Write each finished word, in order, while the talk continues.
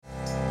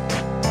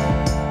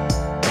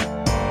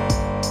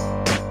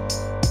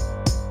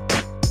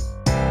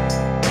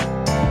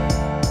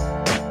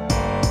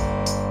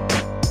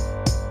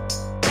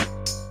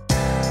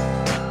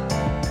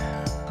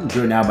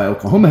joined now by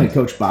Oklahoma head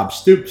coach Bob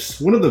Stoops,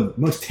 one of the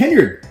most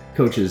tenured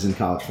coaches in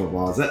college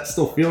football. Does that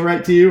still feel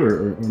right to you,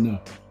 or no?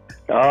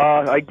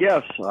 I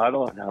guess I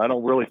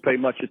don't really pay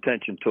much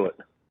attention to it.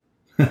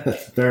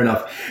 Fair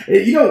enough.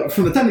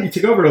 From the time that you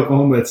took over at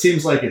Oklahoma, it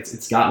seems like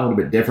it's gotten a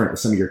little bit different with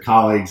some of your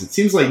colleagues. It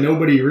seems like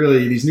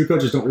these new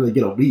coaches don't really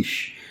get a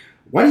leash.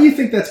 Why do you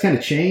think that's kind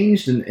of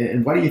changed,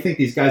 and why do you think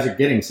these guys are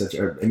getting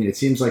it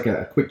seems like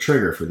a quick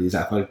trigger for these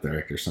athletic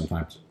directors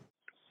sometimes.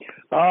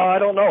 I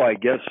don't know. I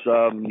guess,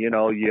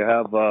 you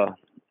have,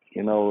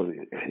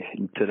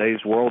 in today's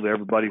world,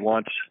 everybody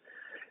wants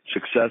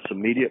success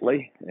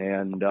immediately.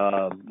 And,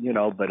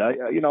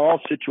 all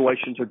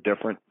situations are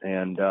different.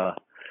 And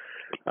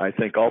I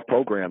think all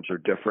programs are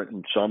different,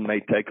 and some may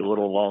take a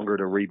little longer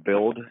to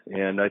rebuild.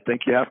 And I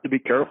think you have to be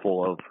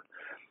careful of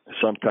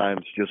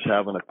sometimes just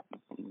having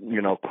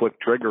a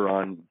quick trigger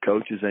on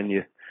coaches, and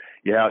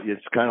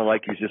it's kind of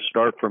like you just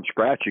start from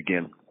scratch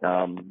again.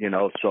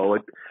 So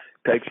it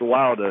takes a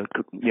while to,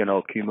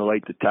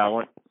 accumulate the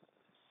talent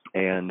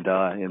and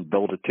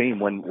build a team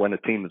when a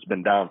team has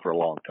been down for a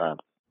long time.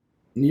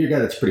 You're a guy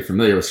that's pretty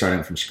familiar with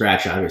starting from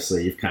scratch.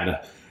 Obviously, you've kind of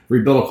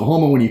rebuilt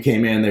Oklahoma. When you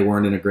came in, they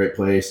weren't in a great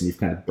place, and you've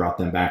kind of brought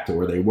them back to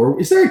where they were.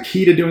 Is there a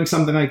key to doing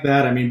something like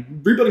that? I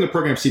mean, rebuilding a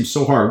program seems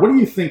so hard. What do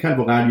you think kind of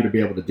allowed you to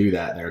be able to do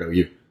that there at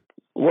OU?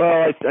 Well,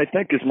 I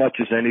think as much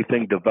as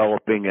anything,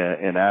 developing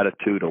an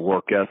attitude, a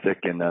work ethic,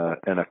 and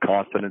a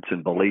confidence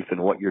and belief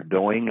in what you're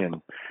doing,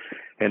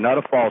 and not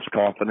a false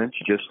confidence,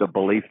 just a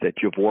belief that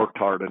you've worked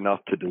hard enough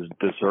to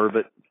deserve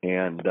it,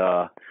 and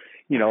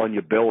and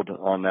you build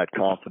on that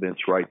confidence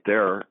right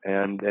there,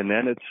 and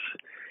then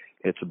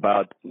it's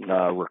about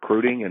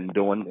recruiting and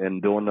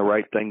doing the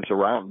right things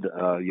around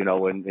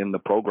in the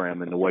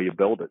program and the way you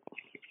build it.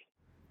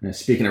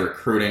 Speaking of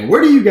recruiting,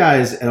 where do you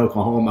guys at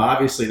Oklahoma?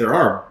 Obviously, there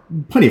are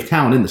plenty of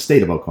talent in the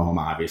state of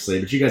Oklahoma, obviously,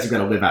 but you guys have got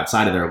to live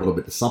outside of there a little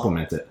bit to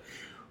supplement it.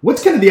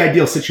 What's kind of the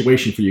ideal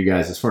situation for you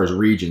guys as far as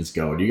regions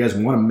go? Do you guys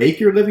want to make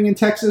your living in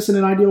Texas in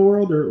an ideal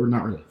world, or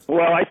not really?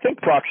 Well, I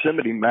think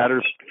proximity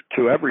matters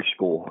to every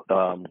school.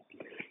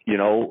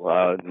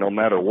 No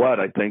matter what,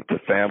 I think the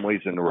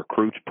families and the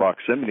recruits'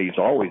 proximity is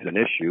always an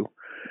issue.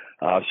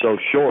 So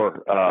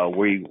sure,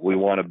 we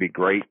want to be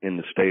great in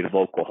the state of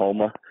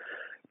Oklahoma.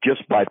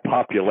 Just by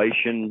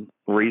population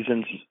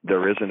reasons,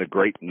 there isn't a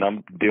great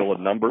deal of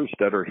numbers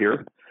that are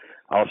here.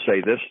 I'll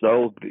say this,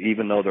 though,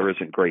 even though there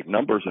isn't great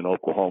numbers in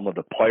Oklahoma,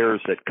 the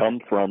players that come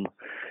from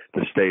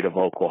the state of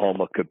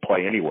Oklahoma could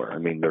play anywhere. I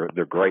mean,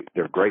 they're great.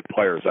 They're great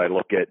players. I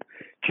look at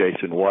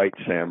Jason White,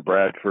 Sam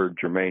Bradford,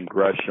 Jermaine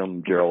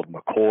Gresham, Gerald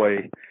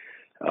McCoy.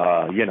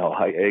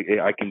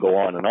 I can go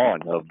on and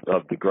on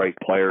of the great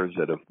players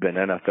that have been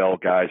NFL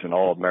guys and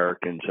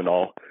All-Americans and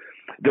all.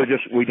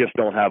 We just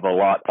don't have a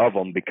lot of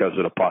them because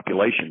of the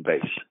population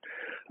base.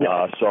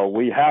 Yeah. So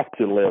we have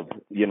to live,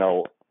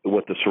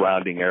 with the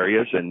surrounding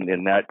areas, and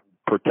that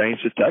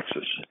pertains to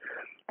Texas.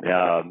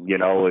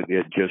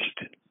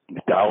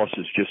 Dallas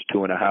is just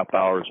 2.5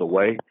 hours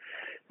away,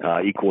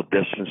 equal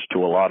distance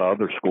to a lot of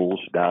other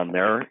schools down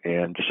there.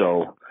 And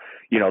so,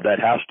 that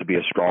has to be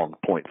a strong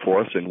point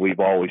for us, and we've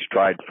always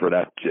tried for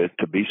that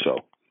to be so.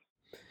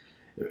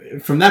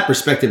 From that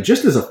perspective,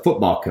 just as a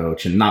football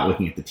coach and not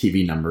looking at the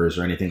TV numbers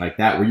or anything like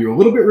that, were you a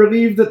little bit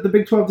relieved that the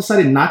Big 12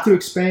 decided not to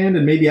expand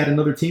and maybe add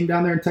another team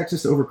down there in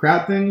Texas to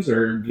overcrowd things,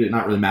 or did it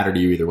not really matter to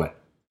you either way?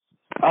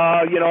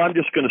 I'm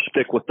just going to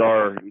stick with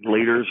our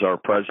leaders, our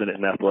president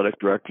and athletic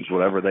directors,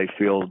 whatever they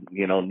feel,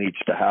 needs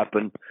to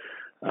happen.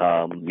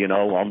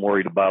 I'm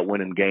worried about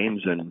winning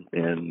games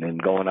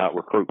and going out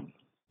recruiting.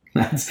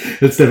 That's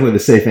definitely the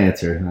safe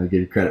answer. I'll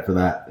give you credit for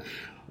that.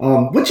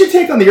 What's your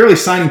take on the early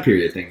signing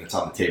period thing that's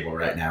on the table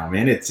right now,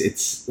 man?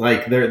 It's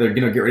like they're going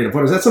to get ready to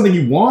vote. Is that something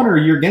you want, or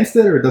you're against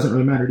it, or it doesn't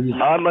really matter to you?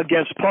 I'm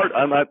against part.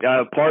 I'm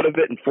part of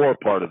it and for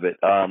part of it.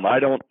 I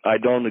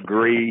don't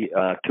agree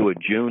to a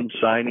June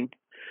signing.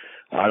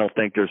 I don't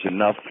think there's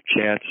enough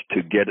chance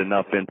to get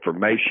enough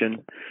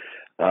information.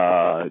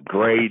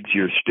 Grades,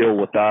 you're still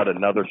without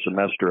another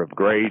semester of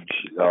grades.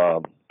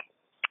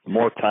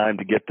 More time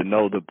to get to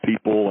know the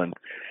people, and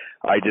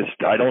I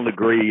don't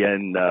agree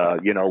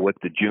with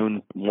the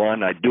June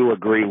one. I do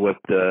agree with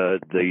the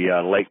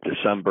late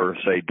December,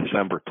 say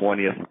December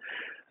 20th,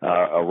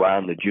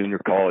 around the junior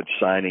college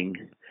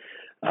signing.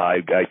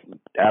 I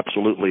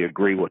absolutely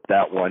agree with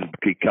that one,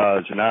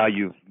 because now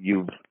you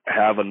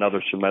have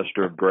another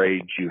semester of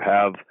grades. You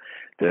have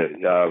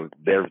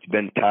there's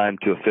been time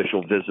to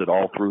official visit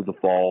all through the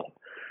fall.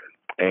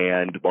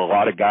 And a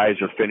lot of guys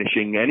are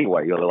finishing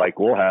anyway.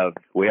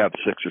 We have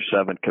 6 or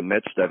 7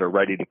 commits that are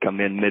ready to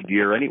come in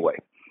mid-year anyway.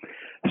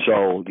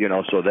 So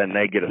then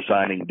they get a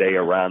signing day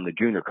around the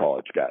junior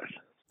college guys.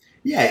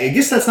 Yeah, I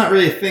guess that's not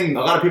really a thing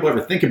a lot of people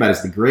ever think about,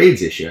 is the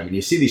grades issue. I mean,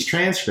 you see these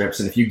transcripts,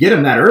 and if you get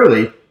them that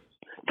early.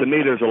 To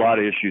me, there's a lot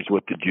of issues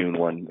with the June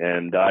one,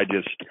 and I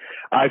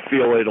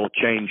feel it'll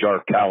change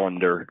our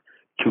calendar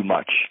too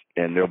much,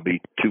 and there'll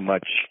be too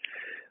much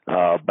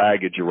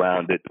baggage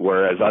around it,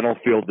 whereas I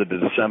don't feel that the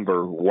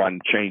December one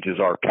changes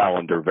our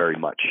calendar very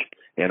much.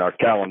 And our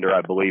calendar,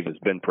 I believe, has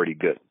been pretty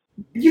good.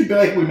 You've been,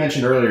 like we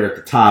mentioned earlier at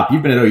the top,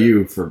 you've been at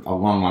OU for a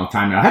long, long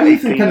time now. How do you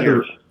think 18 kind of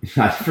years.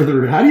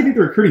 how do you think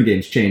the recruiting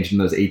game's changed in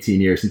those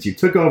 18 years since you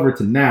took over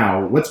to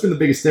now? What's been the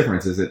biggest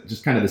difference? Is it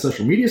just kind of the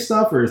social media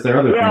stuff, or is there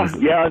other Yeah, things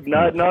that yeah, have kind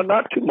no, of? no,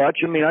 not too much.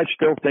 I mean, I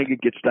still think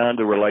it gets down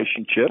to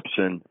relationships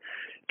and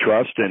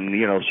trust and,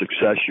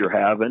 success you're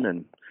having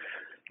and,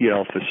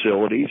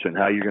 facilities and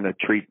how you're going to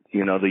treat,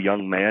 the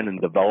young man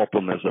and develop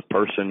them as a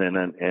person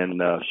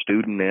and a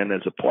student and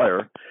as a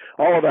player.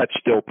 All of that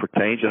still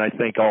pertains, and I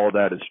think all of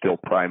that is still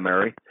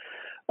primary.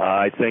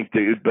 I think,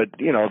 but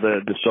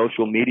the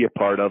social media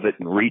part of it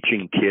and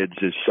reaching kids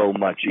is so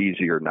much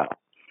easier now.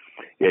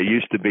 It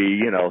used to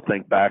be,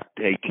 think back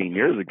 18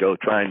 years ago,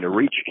 trying to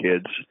reach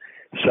kids,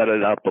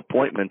 setting up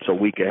appointments a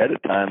week ahead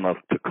of time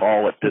to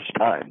call at this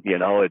time.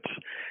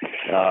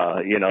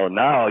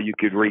 Now you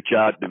could reach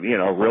out to,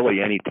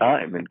 really any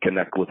time and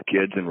connect with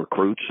kids and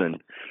recruits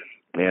and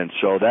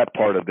so that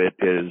part of it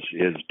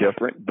is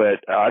different.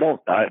 But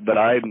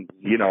I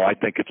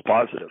think it's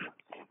positive.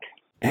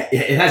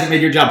 It hasn't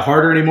made your job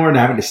harder anymore, and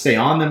having to stay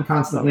on them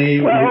constantly.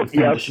 Well, With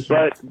kind of yes,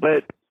 decision?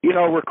 but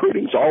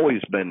recruiting's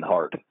always been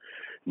hard.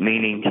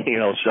 Meaning,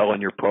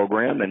 selling your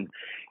program and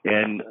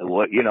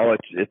what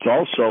it's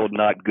also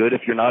not good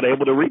if you're not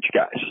able to reach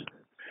guys.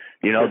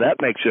 That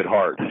makes it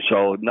hard.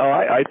 So no,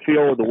 I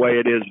feel the way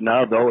it is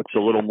now, though it's a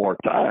little more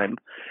time.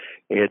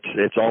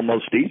 It's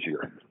almost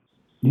easier.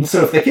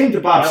 So if they came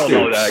to Bob I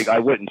don't know. Stoops, I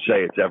wouldn't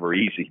say it's ever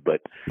easy, but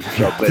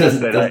so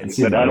doesn't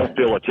seem but I that don't way.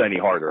 feel it's any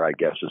harder. I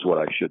guess is what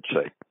I should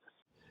say.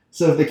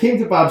 So if they came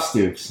to Bob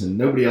Stoops and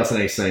nobody else had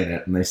any say in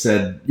it, and they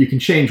said you can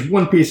change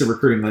one piece of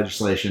recruiting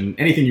legislation,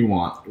 anything you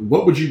want,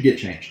 what would you get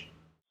changed?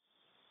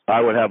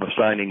 I would have a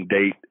signing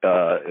date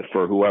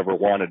for whoever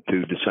wanted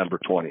to December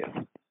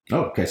 20th.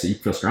 Oh, okay. So you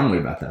feel strongly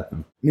about that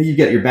then. You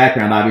get your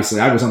background.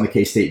 Obviously, I was on the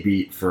K State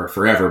beat for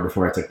forever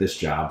before I took this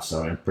job,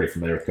 so I'm pretty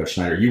familiar with Coach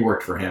Snyder. You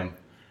worked for him.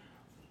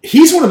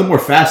 He's one of the more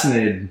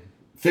fascinated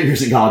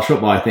figures in college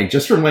football, I think,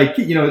 just from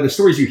the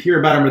stories you hear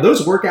about him. Are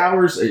those work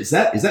hours? Is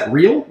that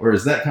real, or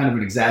is that kind of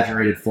an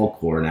exaggerated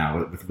folklore now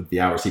with the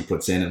hours he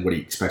puts in and what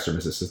he expects from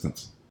his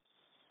assistants?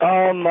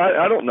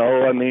 I don't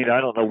know. I mean, I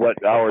don't know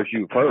what hours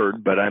you've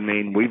heard, but I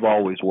mean, we've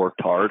always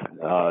worked hard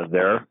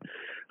there.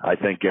 I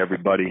think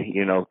everybody,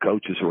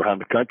 coaches around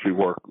the country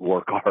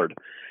work hard.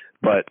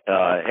 But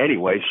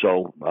anyway,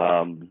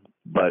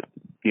 but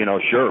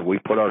sure, we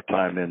put our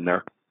time in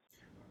there.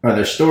 Are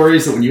there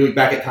stories that when you look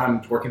back at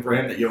time working for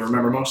him that you'll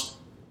remember most?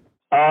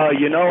 I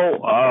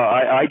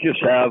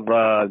just have,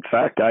 in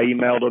fact, I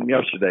emailed him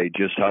yesterday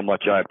just how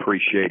much I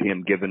appreciate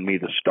him giving me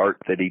the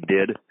start that he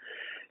did.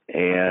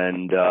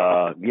 And,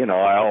 I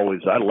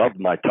loved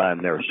my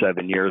time there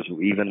 7 years,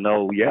 even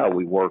though, yeah,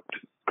 we worked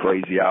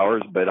crazy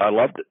hours, but I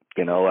loved it.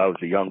 I was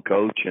a young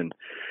coach and,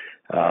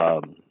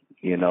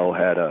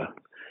 had a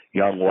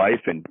young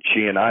wife, and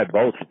she and I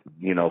both,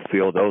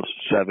 feel those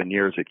 7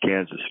 years at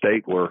Kansas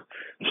State were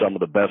some of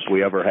the best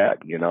we ever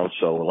had,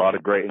 so a lot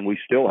of great, and we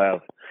still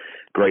have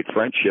great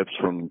friendships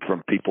from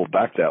people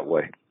back that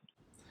way.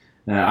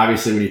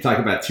 Obviously, when you talk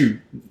about two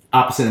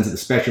opposite ends of the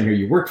spectrum here,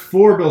 you worked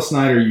for Bill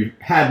Snyder, you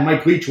had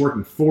Mike Leach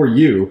working for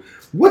you.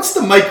 What's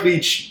the Mike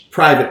Leach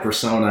private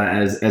persona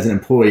as an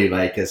employee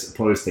like, as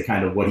opposed to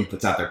kind of what he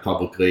puts out there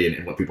publicly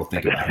and what people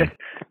think about him?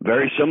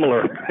 Very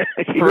similar.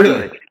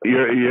 Really?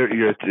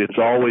 It's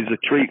always a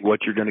treat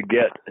what you're going to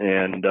get,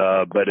 and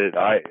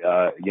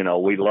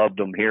we loved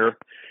him here.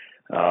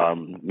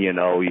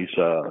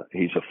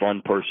 He's a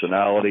fun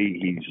personality.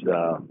 He's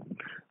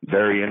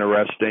very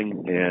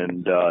interesting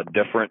and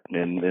different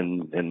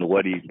in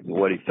what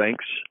he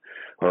thinks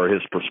or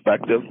his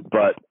perspective,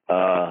 but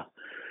a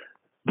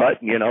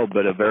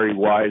very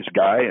wise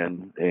guy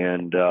and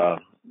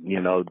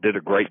did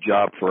a great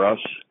job for us.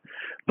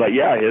 But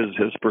yeah,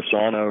 his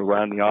persona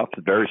around the office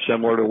is very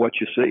similar to what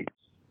you see.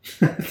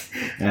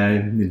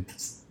 And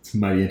it's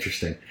mighty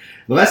interesting.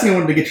 The last thing I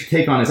wanted to get your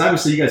take on is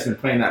obviously you guys have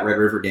been playing that Red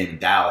River game in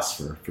Dallas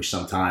for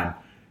some time.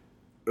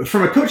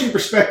 From a coaching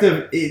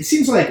perspective, it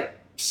seems like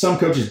some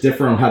coaches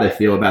differ on how they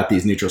feel about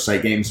these neutral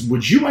site games.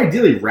 Would you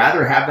ideally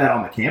rather have that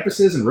on the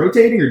campuses and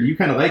rotating, or do you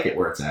kind of like it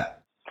where it's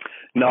at?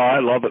 No, I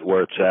love it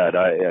where it's at.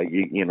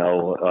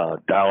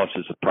 Dallas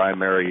is a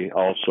primary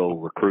also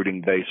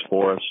recruiting base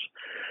for us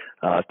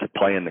to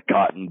play in the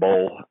Cotton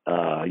Bowl.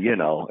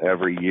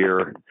 Every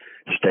year,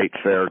 state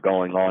fair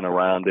going on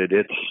around it.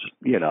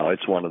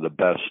 It's one of the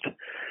best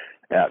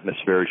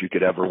atmospheres you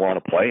could ever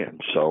want to play in.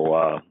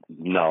 So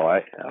no,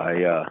 I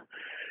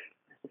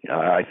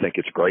think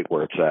it's great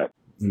where it's at.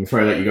 And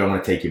before I let you go, I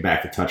want to take you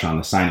back to touch on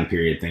the signing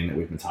period thing that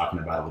we've been talking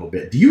about a little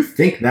bit. Do you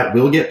think that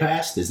will get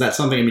passed? Is that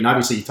something? I mean,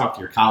 obviously you talk to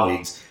your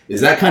colleagues.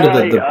 Is that kind of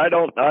the I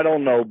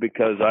don't know,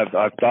 because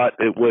I've thought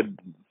it would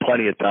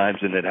plenty of times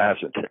and it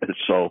hasn't.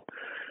 So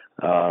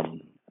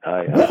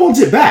what holds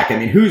it back? I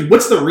mean,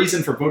 what's the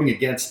reason for voting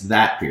against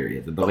that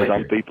period?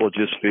 Some people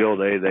just feel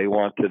they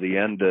want to the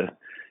end to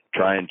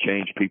try and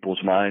change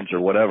people's minds or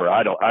whatever.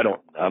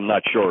 I'm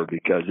not sure,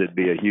 because it'd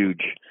be a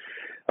huge.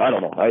 I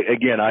don't know.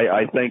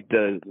 I think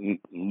the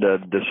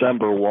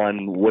December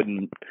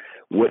one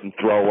wouldn't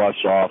throw us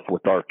off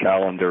with our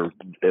calendar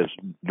as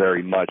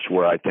very much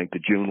where I think the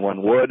June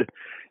one would.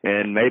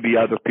 And maybe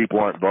other people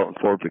aren't voting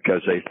for it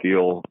because they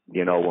feel,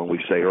 when we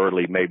say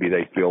early, maybe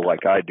they feel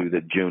like I do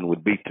that June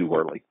would be too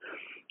early.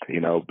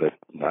 But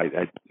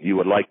you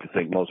would like to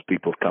think most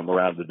people come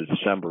around to the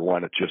December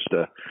one. It's just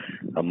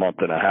a month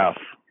and a half.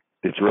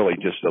 It's really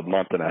just a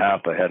month and a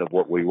half ahead of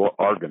what we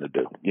are going to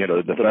do,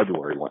 the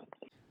February one.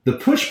 The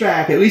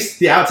pushback, at least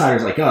the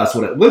outsiders like us,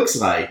 what it looks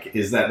like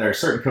is that there are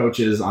certain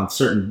coaches on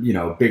certain,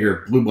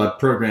 bigger blue blood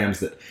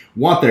programs that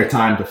want their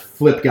time to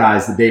flip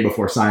guys the day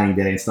before signing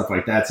day and stuff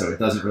like that. So it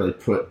doesn't really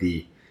put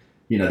the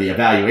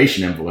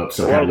evaluation envelope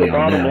so heavily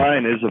on them. The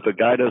bottom line is if a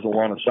guy doesn't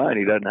want to sign,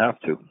 he doesn't have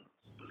to.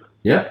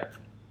 Yeah.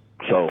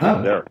 So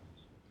there.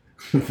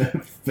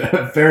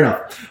 Fair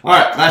enough. All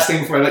right. Last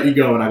thing before I let you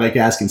go, and I like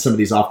asking some of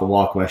these off the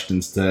wall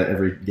questions to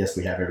every guest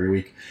we have every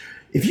week.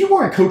 If you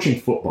weren't coaching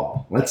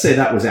football, let's say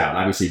that was out.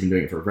 Obviously, you've been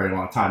doing it for a very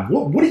long time.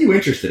 What are you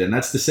interested in?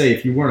 That's to say,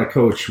 if you weren't a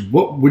coach,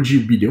 what would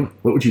you be doing?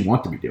 What would you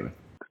want to be doing?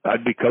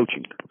 I'd be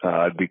coaching.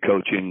 I'd be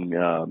coaching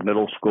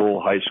middle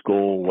school, high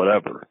school,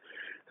 whatever.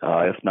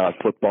 If not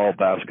football,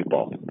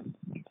 basketball.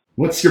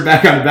 What's your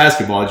background in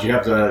basketball? Did you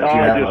have to?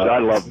 I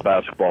loved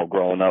basketball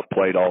growing up.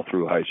 Played all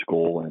through high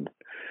school and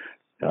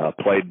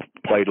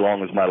played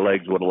long as my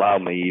legs would allow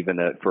me, even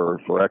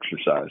for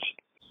exercise.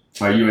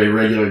 Are you a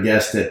regular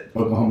guest at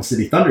Oklahoma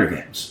City Thunder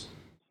games?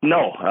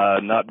 No,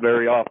 not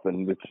very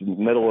often. It's the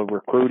middle of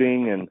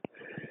recruiting and,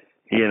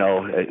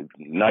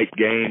 night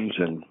games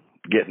and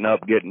getting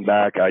up, getting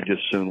back. I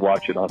just soon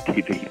watch it on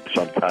TV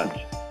sometimes.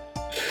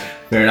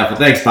 Fair enough. Well,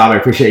 thanks, Bob. I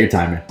appreciate your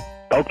time, man.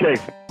 Okay.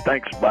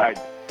 Thanks. Bye.